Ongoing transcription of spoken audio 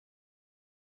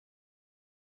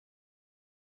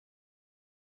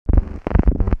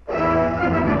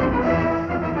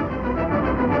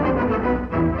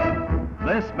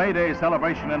May Day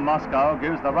celebration in Moscow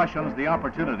gives the Russians the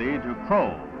opportunity to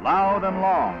crow loud and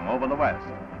long over the West.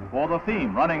 For the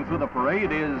theme running through the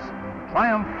parade is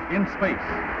Triumph in Space.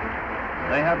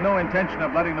 They have no intention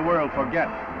of letting the world forget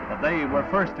that they were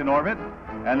first in orbit,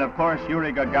 and of course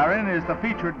Yuri Gagarin is the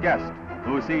featured guest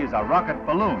who sees a rocket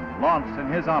balloon launched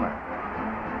in his honor.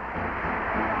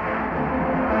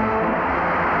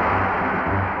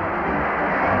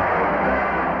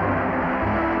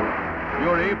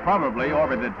 Yuri probably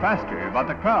orbited faster, but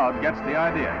the crowd gets the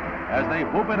idea as they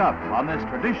whoop it up on this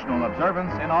traditional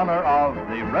observance in honor of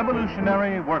the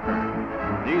revolutionary worker.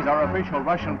 These are official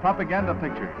Russian propaganda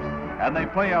pictures, and they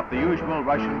play up the usual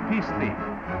Russian peace theme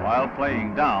while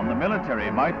playing down the military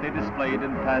might they displayed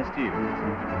in past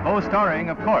years. Co-starring,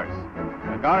 of course,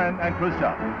 Gagarin and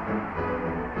Khrushchev.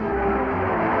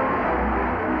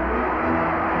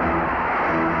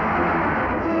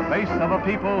 The face of a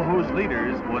people whose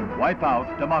leaders would wipe out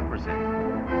democracy.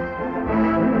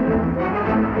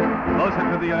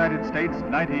 Closer to the United States,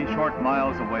 90 short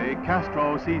miles away,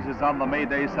 Castro seizes on the May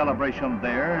Day celebration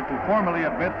there to formally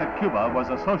admit that Cuba was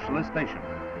a socialist nation.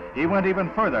 He went even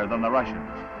further than the Russians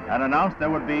and announced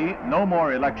there would be no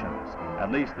more elections.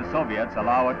 At least the Soviets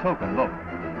allow a token vote.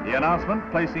 The announcement,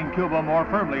 placing Cuba more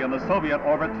firmly in the Soviet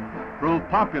orbit, proved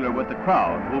popular with the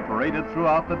crowd who paraded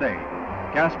throughout the day.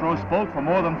 Castro spoke for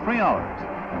more than 3 hours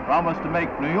and promised to make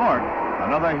New York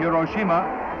another Hiroshima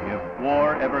if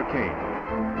war ever came.